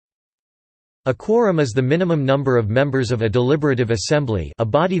A quorum is the minimum number of members of a deliberative assembly, a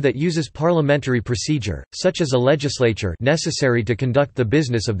body that uses parliamentary procedure, such as a legislature, necessary to conduct the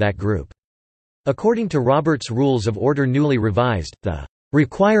business of that group. According to Robert's Rules of Order newly revised, the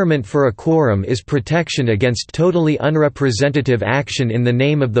requirement for a quorum is protection against totally unrepresentative action in the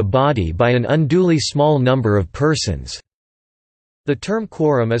name of the body by an unduly small number of persons. The term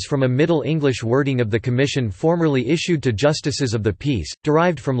quorum is from a Middle English wording of the commission formerly issued to justices of the peace,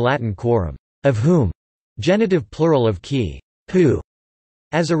 derived from Latin quorum, of whom, genitive plural of qui, who.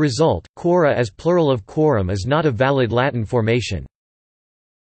 As a result, quora as plural of quorum is not a valid Latin formation.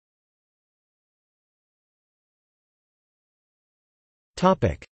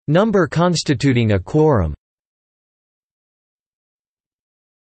 Number constituting a quorum.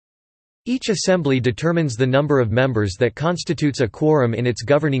 Each assembly determines the number of members that constitutes a quorum in its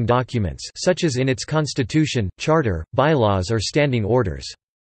governing documents, such as in its constitution, charter, bylaws or standing orders.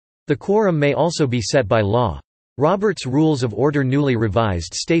 The quorum may also be set by law. Robert's Rules of Order newly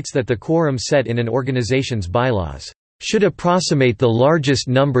revised states that the quorum set in an organization's bylaws should approximate the largest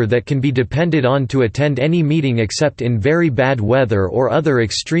number that can be depended on to attend any meeting except in very bad weather or other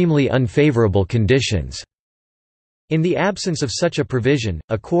extremely unfavorable conditions. In the absence of such a provision,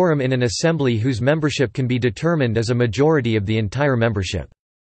 a quorum in an assembly whose membership can be determined is a majority of the entire membership.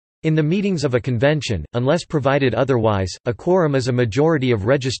 In the meetings of a convention, unless provided otherwise, a quorum is a majority of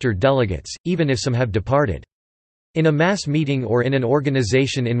registered delegates, even if some have departed. In a mass meeting or in an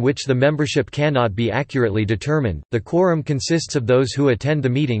organization in which the membership cannot be accurately determined, the quorum consists of those who attend the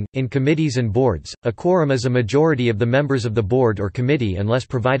meeting. In committees and boards, a quorum is a majority of the members of the board or committee unless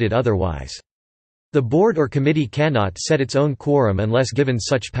provided otherwise. The board or committee cannot set its own quorum unless given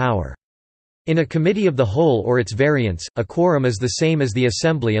such power. In a committee of the whole or its variants, a quorum is the same as the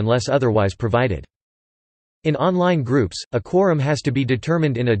assembly unless otherwise provided. In online groups, a quorum has to be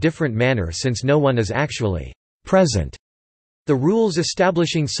determined in a different manner since no one is actually present. The rules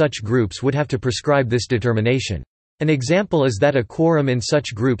establishing such groups would have to prescribe this determination. An example is that a quorum in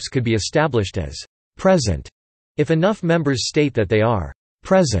such groups could be established as present if enough members state that they are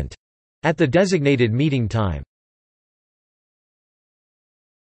present at the designated meeting time.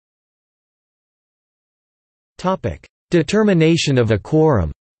 Determination of a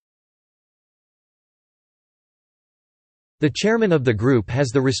quorum. The chairman of the group has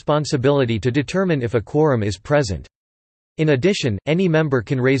the responsibility to determine if a quorum is present. In addition, any member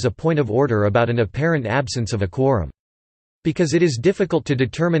can raise a point of order about an apparent absence of a quorum. Because it is difficult to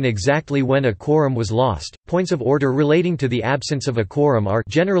determine exactly when a quorum was lost, points of order relating to the absence of a quorum are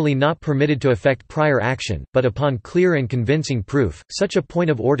generally not permitted to affect prior action, but upon clear and convincing proof, such a point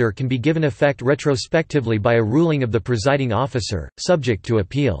of order can be given effect retrospectively by a ruling of the presiding officer, subject to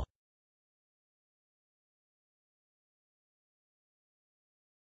appeal.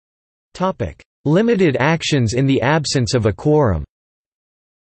 Limited actions in the absence of a quorum.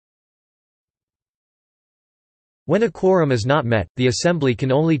 When a quorum is not met, the assembly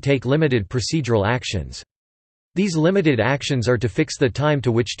can only take limited procedural actions. These limited actions are to fix the time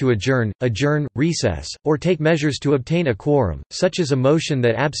to which to adjourn, recess, or take measures to obtain a quorum, such as a motion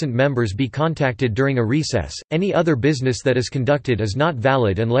that absent members be contacted during a recess. Any other business that is conducted is not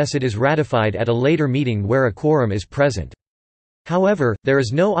valid unless it is ratified at a later meeting where a quorum is present. However, there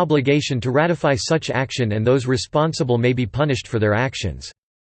is no obligation to ratify such action and those responsible may be punished for their actions.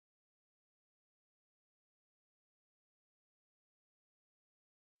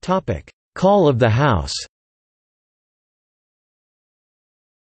 Call of the House.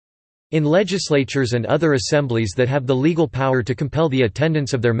 In legislatures and other assemblies that have the legal power to compel the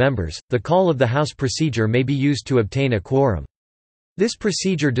attendance of their members, the call of the House procedure may be used to obtain a quorum. This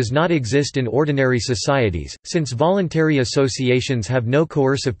procedure does not exist in ordinary societies, since voluntary associations have no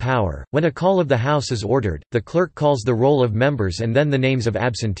coercive power. When a call of the House is ordered, the clerk calls the roll of members and then the names of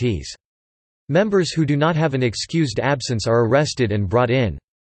absentees. Members who do not have an excused absence are arrested and brought in.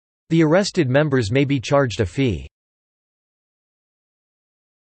 The arrested members may be charged a fee.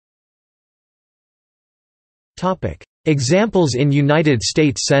 Examples in United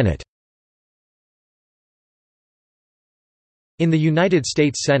States Senate. In the United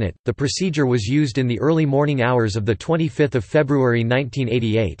States Senate, the procedure was used in the early morning hours of 25 February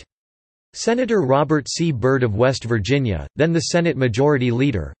 1988. Senator Robert C. Byrd of West Virginia, then the Senate Majority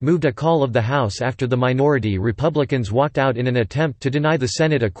Leader, moved a call of the House after the minority Republicans walked out in an attempt to deny the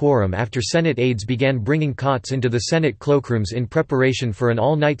Senate a quorum after Senate aides began bringing cots into the Senate cloakrooms in preparation for an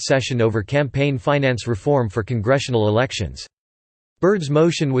all-night session over campaign finance reform for congressional elections. Byrd's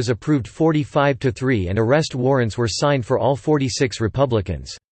motion was approved 45-3 and arrest warrants were signed for all 46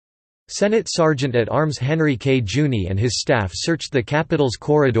 Republicans. Senate Sergeant-at-Arms Henry K. Juni and his staff searched the Capitol's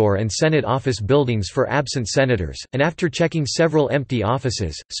corridor and Senate office buildings for absent senators, and after checking several empty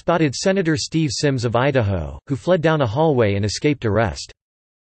offices, spotted Senator Steve Sims of Idaho, who fled down a hallway and escaped arrest.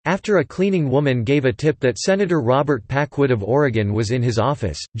 After a cleaning woman gave a tip that Senator Robert Packwood of Oregon was in his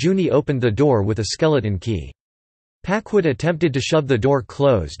office, Juni opened the door with a skeleton key. Packwood attempted to shove the door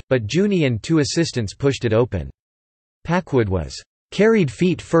closed, but Juni and two assistants pushed it open. Packwood was carried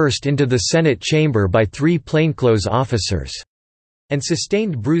feet first into the Senate chamber by three plainclothes officers, and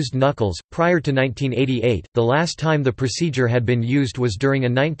sustained bruised knuckles. Prior to 1988, the last time the procedure had been used was during a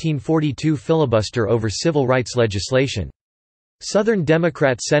 1942 filibuster over civil rights legislation. Southern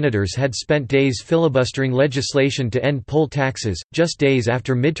Democrat senators had spent days filibustering legislation to end poll taxes, just days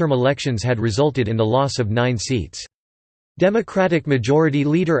after midterm elections had resulted in the loss of 9 seats. Democratic Majority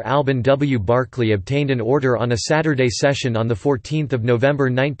Leader Alben W. Barkley obtained an order on a Saturday session on 14 November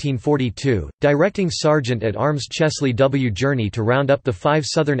 1942, directing Sergeant-at-Arms Chesley W. Journey to round up the 5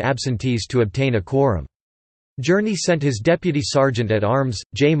 Southern absentees to obtain a quorum. Journey sent his deputy sergeant-at-arms,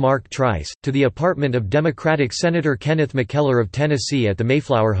 J. Mark Trice, to the apartment of Democratic Senator Kenneth McKellar of Tennessee at the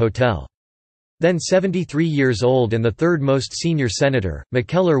Mayflower Hotel. Then 73 years old and the third most senior senator,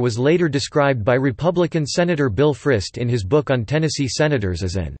 McKellar was later described by Republican Senator Bill Frist in his book on Tennessee senators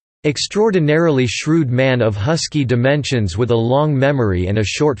as an extraordinarily shrewd man of husky dimensions with a long memory and a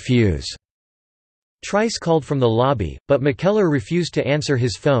short fuse. Trice called from the lobby, but McKellar refused to answer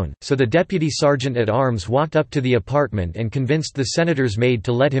his phone, so the deputy sergeant-at-arms walked up to the apartment and convinced the senator's maid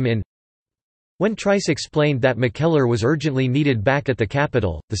to let him in. When Trice explained that McKellar was urgently needed back at the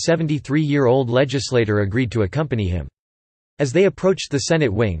Capitol, the 73-year-old legislator agreed to accompany him. As they approached the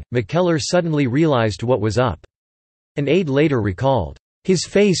Senate wing, McKellar suddenly realized what was up. An aide later recalled, "His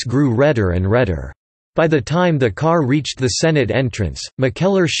face grew redder and redder. By the time the car reached the Senate entrance,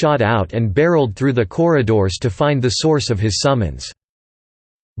 McKellar shot out and barreled through the corridors to find the source of his summons."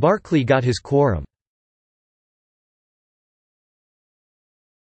 Barkley got his quorum.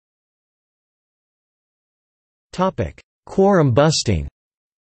 Quorum-busting.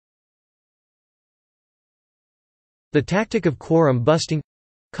 The tactic of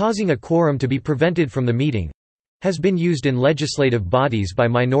quorum-busting—causing a quorum to be prevented from the meeting—has been used in legislative bodies by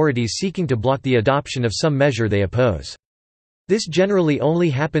minorities seeking to block the adoption of some measure they oppose. This generally only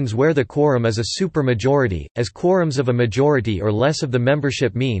happens where the quorum is a supermajority, as quorums of a majority or less of the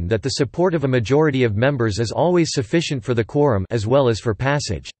membership mean that the support of a majority of members is always sufficient for the quorum as well as for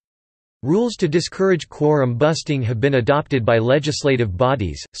passage. Rules to discourage quorum-busting have been adopted by legislative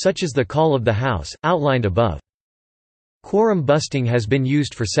bodies, such as the Call of the House, outlined above. Quorum-busting has been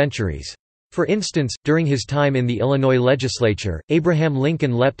used for centuries. For instance, during his time in the Illinois legislature, Abraham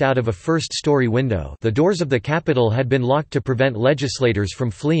Lincoln leapt out of a first-story window. The doors of the Capitol had been locked to prevent legislators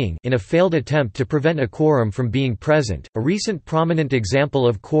from fleeing in a failed attempt to prevent a quorum from being present. A recent prominent example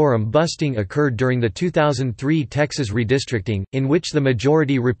of quorum-busting occurred during the 2003 Texas redistricting, in which the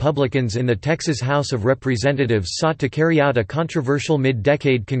majority Republicans in the Texas House of Representatives sought to carry out a controversial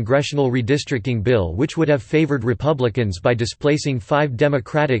mid-decade congressional redistricting bill which would have favored Republicans by displacing 5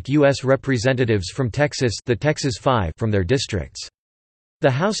 Democratic U.S. representatives from Texas, the Texas Five, from their districts.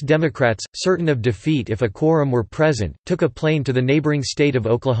 The House Democrats, certain of defeat if a quorum were present, took a plane to the neighboring state of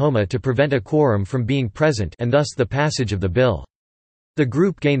Oklahoma to prevent a quorum from being present and thus the passage of the bill. The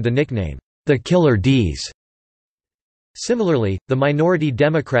group gained the nickname, the Killer D's. Similarly, the minority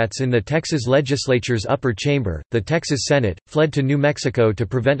Democrats in the Texas legislature's upper chamber, the Texas Senate, fled to New Mexico to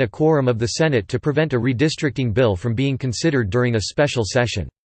prevent a quorum of the Senate to prevent a redistricting bill from being considered during a special session.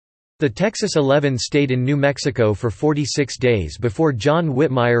 The Texas 11 stayed in New Mexico for 46 days before John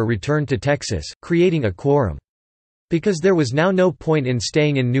Whitmire returned to Texas, creating a quorum. Because there was now no point in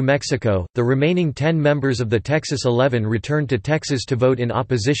staying in New Mexico, the remaining 10 members of the Texas 11 returned to Texas to vote in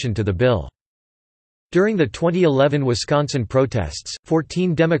opposition to the bill. During the 2011 Wisconsin protests,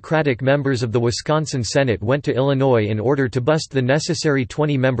 14 Democratic members of the Wisconsin Senate went to Illinois in order to bust the necessary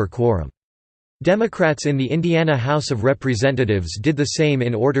 20-member quorum. Democrats in the Indiana House of Representatives did the same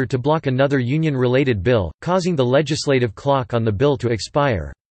in order to block another union-related bill, causing the legislative clock on the bill to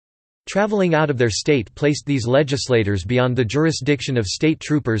expire. Traveling out of their state placed these legislators beyond the jurisdiction of state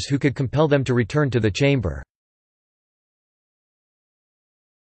troopers who could compel them to return to the chamber.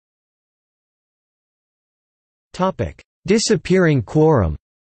 Disappearing quorum.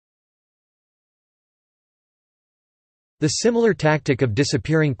 The similar tactic of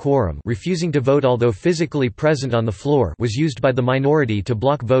disappearing quorum, refusing to vote although physically present on the floor, was used by the minority to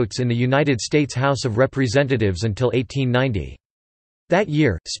block votes in the United States House of Representatives until 1890. That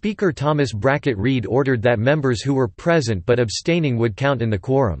year, Speaker Thomas Brackett Reed ordered that members who were present but abstaining would count in the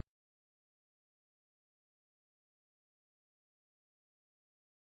quorum.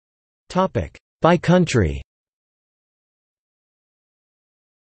 By country.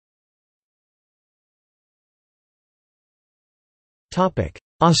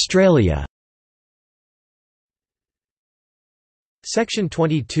 Australia. Section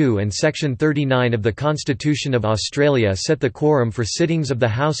 22 and Section 39 of the Constitution of Australia set the quorum for sittings of the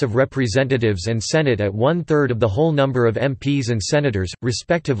House of Representatives and Senate at 1/3 of the whole number of MPs and senators,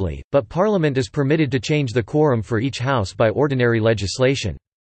 respectively, but Parliament is permitted to change the quorum for each house by ordinary legislation.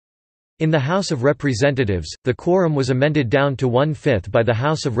 In the House of Representatives, the quorum was amended down to 1/5 by the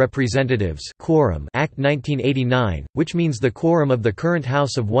House of Representatives Quorum Act 1989, which means the quorum of the current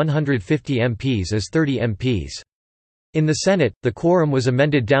House of 150 MPs is 30 MPs. In the Senate, the quorum was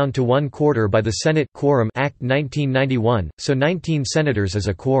amended down to 1/4 by the Senate Quorum Act 1991, so 19 senators is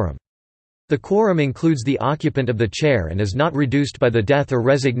a quorum. The quorum includes the occupant of the chair and is not reduced by the death or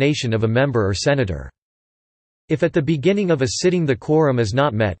resignation of a member or senator. If at the beginning of a sitting the quorum is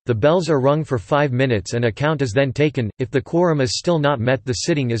not met, the bells are rung for 5 minutes and a count is then taken. If the quorum is still not met, the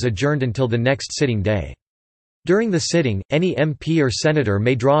sitting is adjourned until the next sitting day. During the sitting, any MP or senator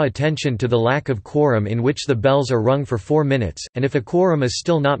may draw attention to the lack of quorum in which the bells are rung for 4 minutes, and if a quorum is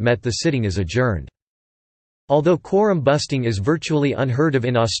still not met, the sitting is adjourned. Although quorum-busting is virtually unheard of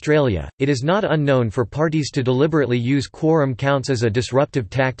in Australia, it is not unknown for parties to deliberately use quorum counts as a disruptive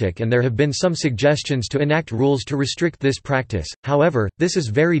tactic, and there have been some suggestions to enact rules to restrict this practice. However, this is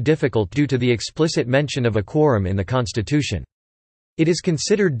very difficult due to the explicit mention of a quorum in the Constitution. It is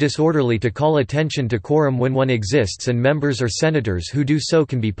considered disorderly to call attention to quorum when one exists, and members or senators who do so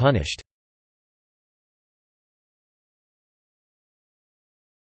can be punished.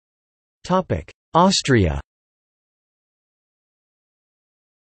 Austria.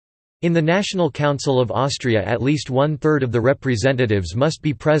 In the National Council of Austria at least 1/3 of the representatives must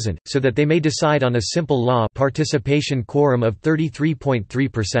be present, so that they may decide on a simple law participation quorum of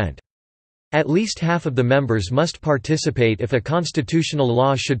 33.3%. At least half of the members must participate if a constitutional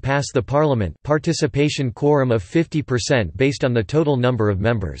law should pass the parliament participation quorum of 50% based on the total number of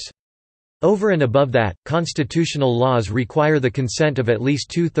members. Over and above that, constitutional laws require the consent of at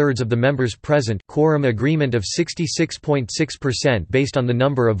least 2/3 of the members present quorum agreement of 66.6% based on the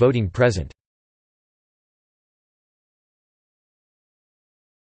number of voting present.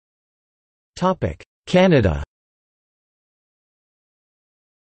 Canada.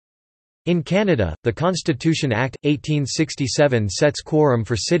 In Canada, the Constitution Act, 1867 sets quorum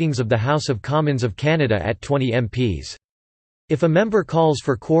for sittings of the House of Commons of Canada at 20 MPs. If a member calls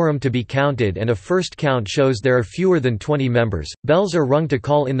for quorum to be counted and a first count shows there are fewer than 20 members, bells are rung to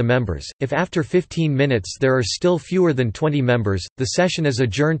call in the members. If after 15 minutes there are still fewer than 20 members, the session is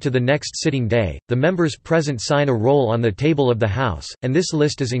adjourned to the next sitting day. The members present sign a roll on the table of the House, and this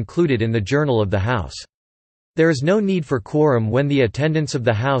list is included in the Journal of the House. There is no need for quorum when the attendance of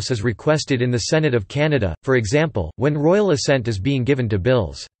the House is requested in the Senate of Canada, for example, when royal assent is being given to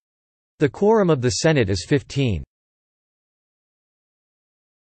bills. The quorum of the Senate is 15.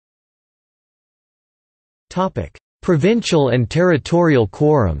 Provincial and territorial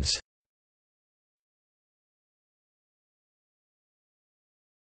quorums.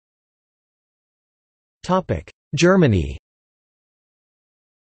 Germany.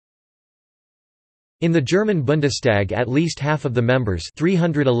 In the German Bundestag at least half of the members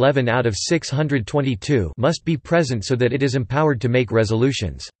 311 out of 622 must be present so that it is empowered to make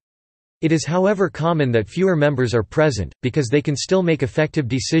resolutions. It is however common that fewer members are present, because they can still make effective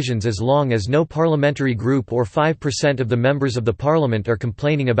decisions as long as no parliamentary group or 5% of the members of the parliament are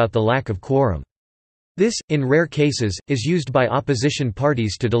complaining about the lack of quorum. This, in rare cases, is used by opposition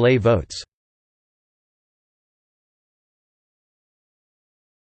parties to delay votes.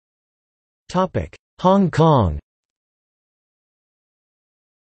 Hong Kong.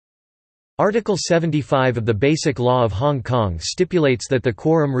 Article 75 of the Basic Law of Hong Kong stipulates that the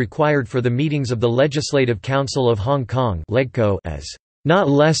quorum required for the meetings of the Legislative Council of Hong Kong is not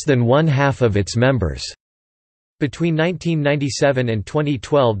less than 1/2 of its members. Between 1997 and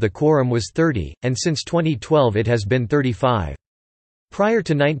 2012 the quorum was 30, and since 2012 it has been 35. Prior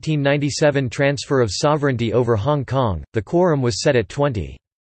to 1997 transfer of sovereignty over Hong Kong, the quorum was set at 20.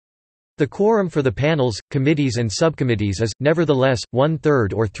 The quorum for the panels, committees and subcommittees is, nevertheless,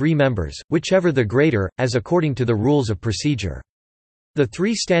 1/3 or 3 members, whichever the greater, as according to the rules of procedure. The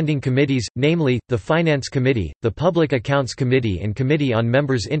 3 standing committees, namely, the Finance Committee, the Public Accounts Committee and Committee on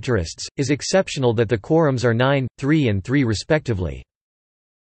Members' Interests, is exceptional that the quorums are 9, 3 and 3 respectively.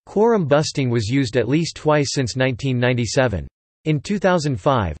 Quorum busting was used at least twice since 1997. In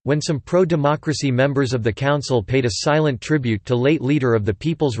 2005, when some pro-democracy members of the council paid a silent tribute to late leader of the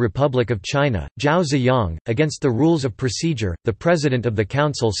People's Republic of China, Zhao Ziyang, against the rules of procedure, the president of the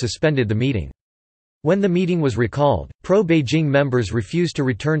council suspended the meeting. When the meeting was recalled, pro-Beijing members refused to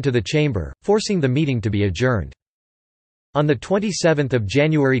return to the chamber, forcing the meeting to be adjourned. On 27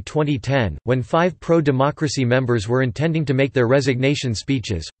 January 2010, when 5 pro-democracy members were intending to make their resignation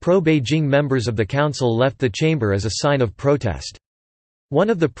speeches, pro-Beijing members of the council left the chamber as a sign of protest. One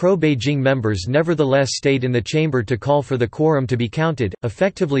of the pro-Beijing members nevertheless stayed in the chamber to call for the quorum to be counted,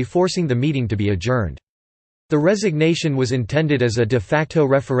 effectively forcing the meeting to be adjourned. The resignation was intended as a de facto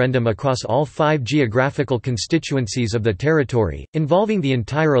referendum across all 5 geographical constituencies of the territory, involving the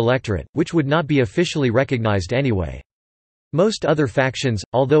entire electorate, which would not be officially recognized anyway. Most other factions,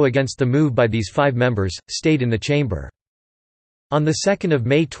 although against the move by these 5 members, stayed in the chamber. On 2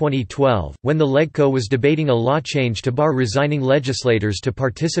 May 2012, when the LegCo was debating a law change to bar resigning legislators to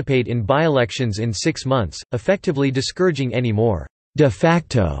participate in by-elections in 6 months, effectively discouraging any more de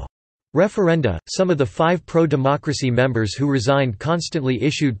facto referenda, some of the 5 pro-democracy members who resigned constantly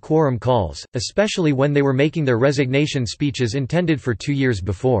issued quorum calls, especially when they were making their resignation speeches intended for 2 years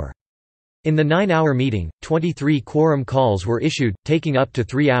before. In the 9-hour meeting, 23 quorum calls were issued, taking up to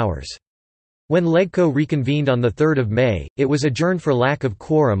 3 hours. When LegCo reconvened on 3 May, it was adjourned for lack of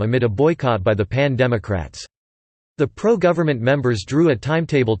quorum amid a boycott by the Pan-Democrats. The pro-government members drew a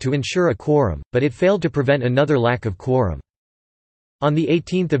timetable to ensure a quorum, but it failed to prevent another lack of quorum. On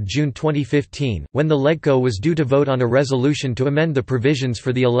 18 June 2015, when the LegCo was due to vote on a resolution to amend the provisions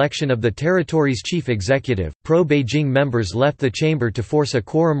for the election of the territory's chief executive, pro-Beijing members left the chamber to force a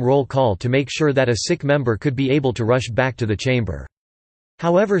quorum roll call to make sure that a sick member could be able to rush back to the chamber.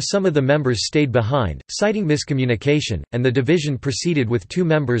 However, some of the members stayed behind, citing miscommunication, and the division proceeded with 2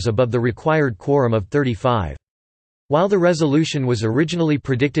 members above the required quorum of 35. While the resolution was originally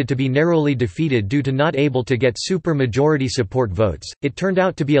predicted to be narrowly defeated due to not able to get super-majority support votes, it turned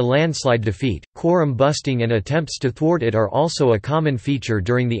out to be a landslide defeat. Quorum-busting and attempts to thwart it are also a common feature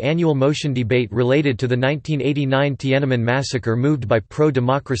during the annual motion debate related to the 1989 Tiananmen massacre moved by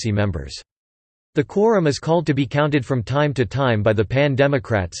pro-democracy members. The quorum is called to be counted from time to time by the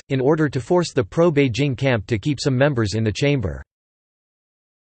Pan-Democrats, in order to force the pro-Beijing camp to keep some members in the chamber.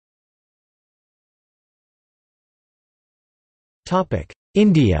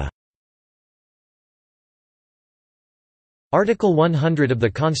 India. Article 100 of the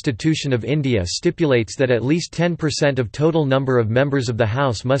Constitution of India stipulates that at least 10% of total number of members of the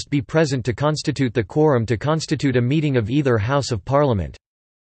House must be present to constitute the quorum to constitute a meeting of either House of Parliament.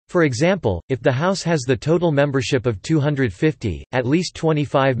 For example, if the House has the total membership of 250, at least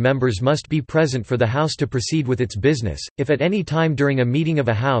 25 members must be present for the House to proceed with its business. If at any time during a meeting of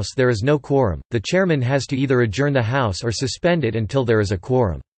a House there is no quorum, the chairman has to either adjourn the House or suspend it until there is a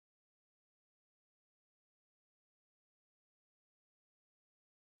quorum.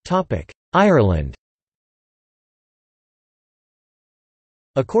 Ireland.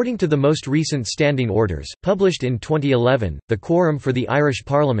 According to the most recent standing orders, published in 2011, the quorum for the Irish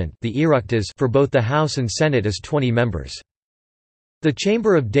Parliament, the Oireachtas, for both the House and Senate is 20 members. The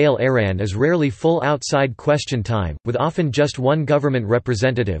Chamber of Dáil Éireann is rarely full outside question time, with often just one government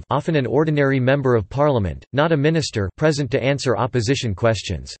representative, often an ordinary member of Parliament, not a minister, present to answer opposition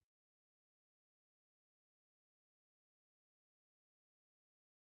questions.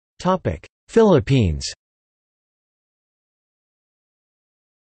 Philippines.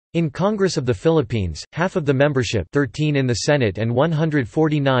 In Congress of the Philippines, half of the membership, 13 in the Senate and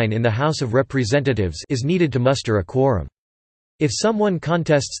 149 in the House of Representatives, is needed to muster a quorum. If someone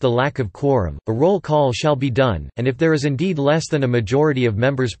contests the lack of quorum, a roll call shall be done, and if there is indeed less than a majority of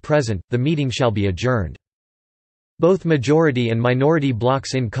members present, the meeting shall be adjourned. Both majority and minority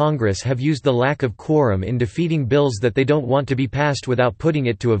blocs in Congress have used the lack of quorum in defeating bills that they don't want to be passed without putting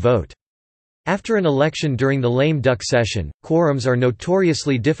it to a vote. After an election during the lame duck session, quorums are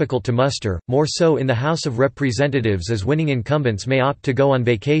notoriously difficult to muster, more so in the House of Representatives as winning incumbents may opt to go on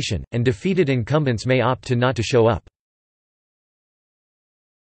vacation, and defeated incumbents may opt to not to show up.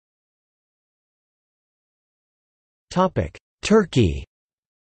 Turkey.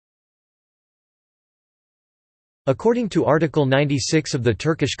 According to Article 96 of the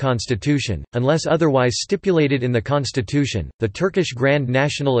Turkish Constitution, unless otherwise stipulated in the constitution, the Turkish Grand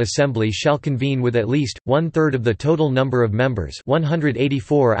National Assembly shall convene with at least one-third of the total number of members,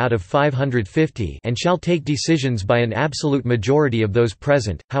 184 out of 550, and shall take decisions by an absolute majority of those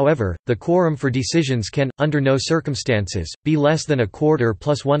present. However, the quorum for decisions can, under no circumstances, be less than a quarter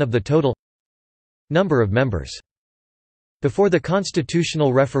plus one of the total number of members. Before the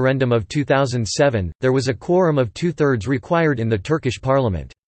constitutional referendum of 2007, there was a quorum of two-thirds required in the Turkish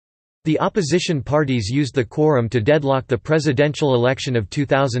parliament. The opposition parties used the quorum to deadlock the presidential election of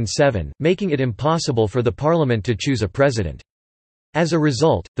 2007, making it impossible for the parliament to choose a president. As a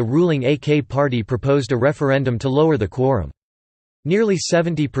result, the ruling AK party proposed a referendum to lower the quorum. Nearly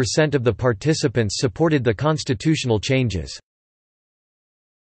 70% of the participants supported the constitutional changes.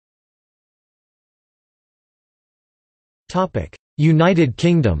 United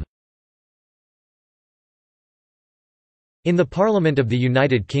Kingdom. In the Parliament of the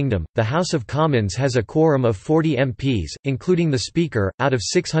United Kingdom, the House of Commons has a quorum of 40 MPs, including the Speaker, out of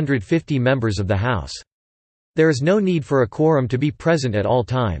 650 members of the House. There is no need for a quorum to be present at all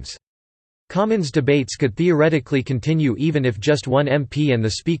times. Commons debates could theoretically continue even if just one MP and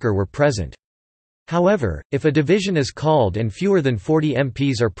the Speaker were present. However, if a division is called and fewer than 40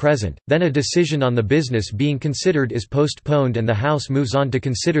 MPs are present, then a decision on the business being considered is postponed and the House moves on to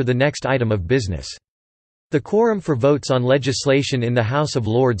consider the next item of business. The quorum for votes on legislation in the House of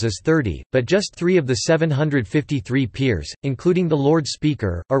Lords is 30, but just 3 of the 753 peers, including the Lord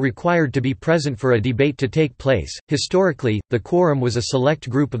Speaker, are required to be present for a debate to take place. Historically, the quorum was a select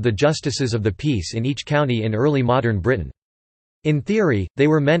group of the justices of the peace in each county in early modern Britain. In theory, they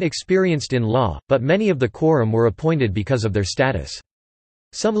were men experienced in law, but many of the quorum were appointed because of their status.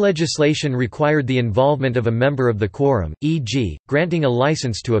 Some legislation required the involvement of a member of the quorum, e.g., granting a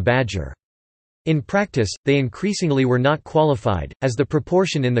license to a badger. In practice, they increasingly were not qualified, as the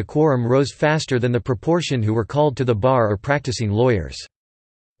proportion in the quorum rose faster than the proportion who were called to the bar or practicing lawyers.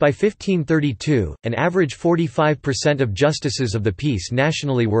 By 1532, an average 45% of justices of the peace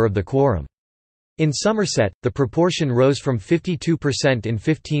nationally were of the quorum. In Somerset, the proportion rose from 52% in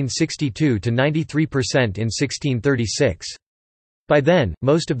 1562 to 93% in 1636. By then,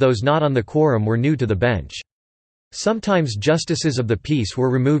 most of those not on the quorum were new to the bench. Sometimes justices of the peace were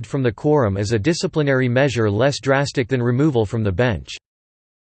removed from the quorum as a disciplinary measure less drastic than removal from the bench.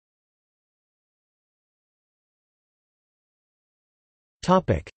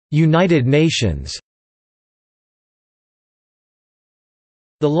 United Nations.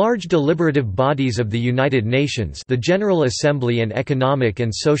 The large deliberative bodies of the United Nations, the General Assembly and Economic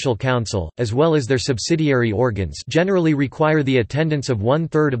and Social Council, as well as their subsidiary organs, generally require the attendance of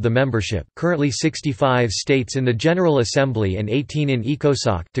 1/3 of the membership, currently 65 states in the General Assembly and 18 in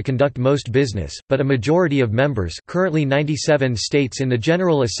ECOSOC, to conduct most business, but a majority of members, currently 97 states in the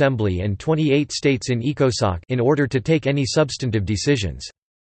General Assembly and 28 states in ECOSOC, in order to take any substantive decisions.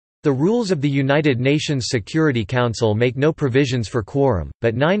 The rules of the United Nations Security Council make no provisions for quorum,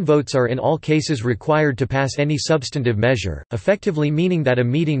 but 9 votes are in all cases required to pass any substantive measure, effectively meaning that a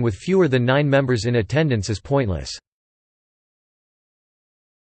meeting with fewer than 9 members in attendance is pointless.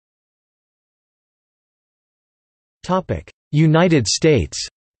 United States.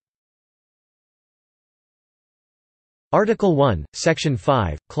 Article 1, Section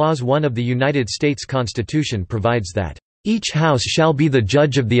 5, Clause 1 of the United States Constitution provides that each House shall be the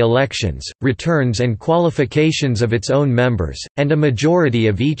judge of the elections, returns and qualifications of its own members, and a majority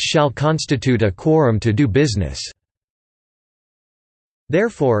of each shall constitute a quorum to do business.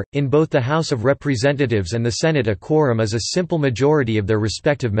 Therefore, in both the House of Representatives and the Senate a quorum is a simple majority of their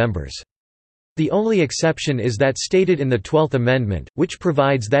respective members. The only exception is that stated in the 12th Amendment, which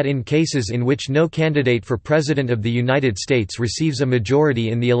provides that in cases in which no candidate for President of the United States receives a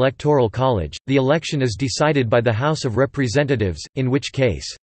majority in the Electoral College, the election is decided by the House of Representatives, in which case,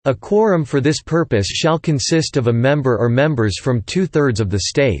 "A quorum for this purpose shall consist of a member or members from 2/3 of the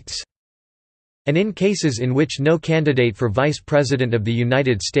states." And in cases in which no candidate for Vice President of the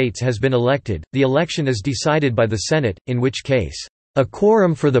United States has been elected, the election is decided by the Senate, in which case, "A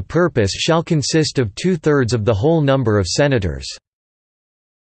quorum for the purpose shall consist of 2/3 of the whole number of senators."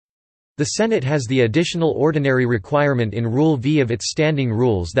 The Senate has the additional ordinary requirement in Rule V of its standing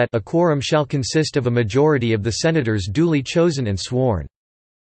rules that a quorum shall consist of a majority of the senators duly chosen and sworn.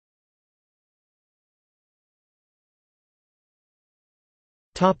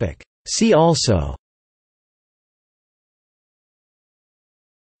 See also: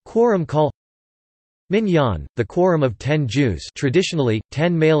 Quorum call, Minyan, the quorum of 10 Jews, traditionally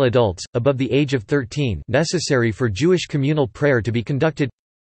 10 male adults above the age of 13, necessary for Jewish communal prayer to be conducted.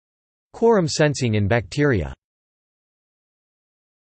 Quorum sensing in bacteria.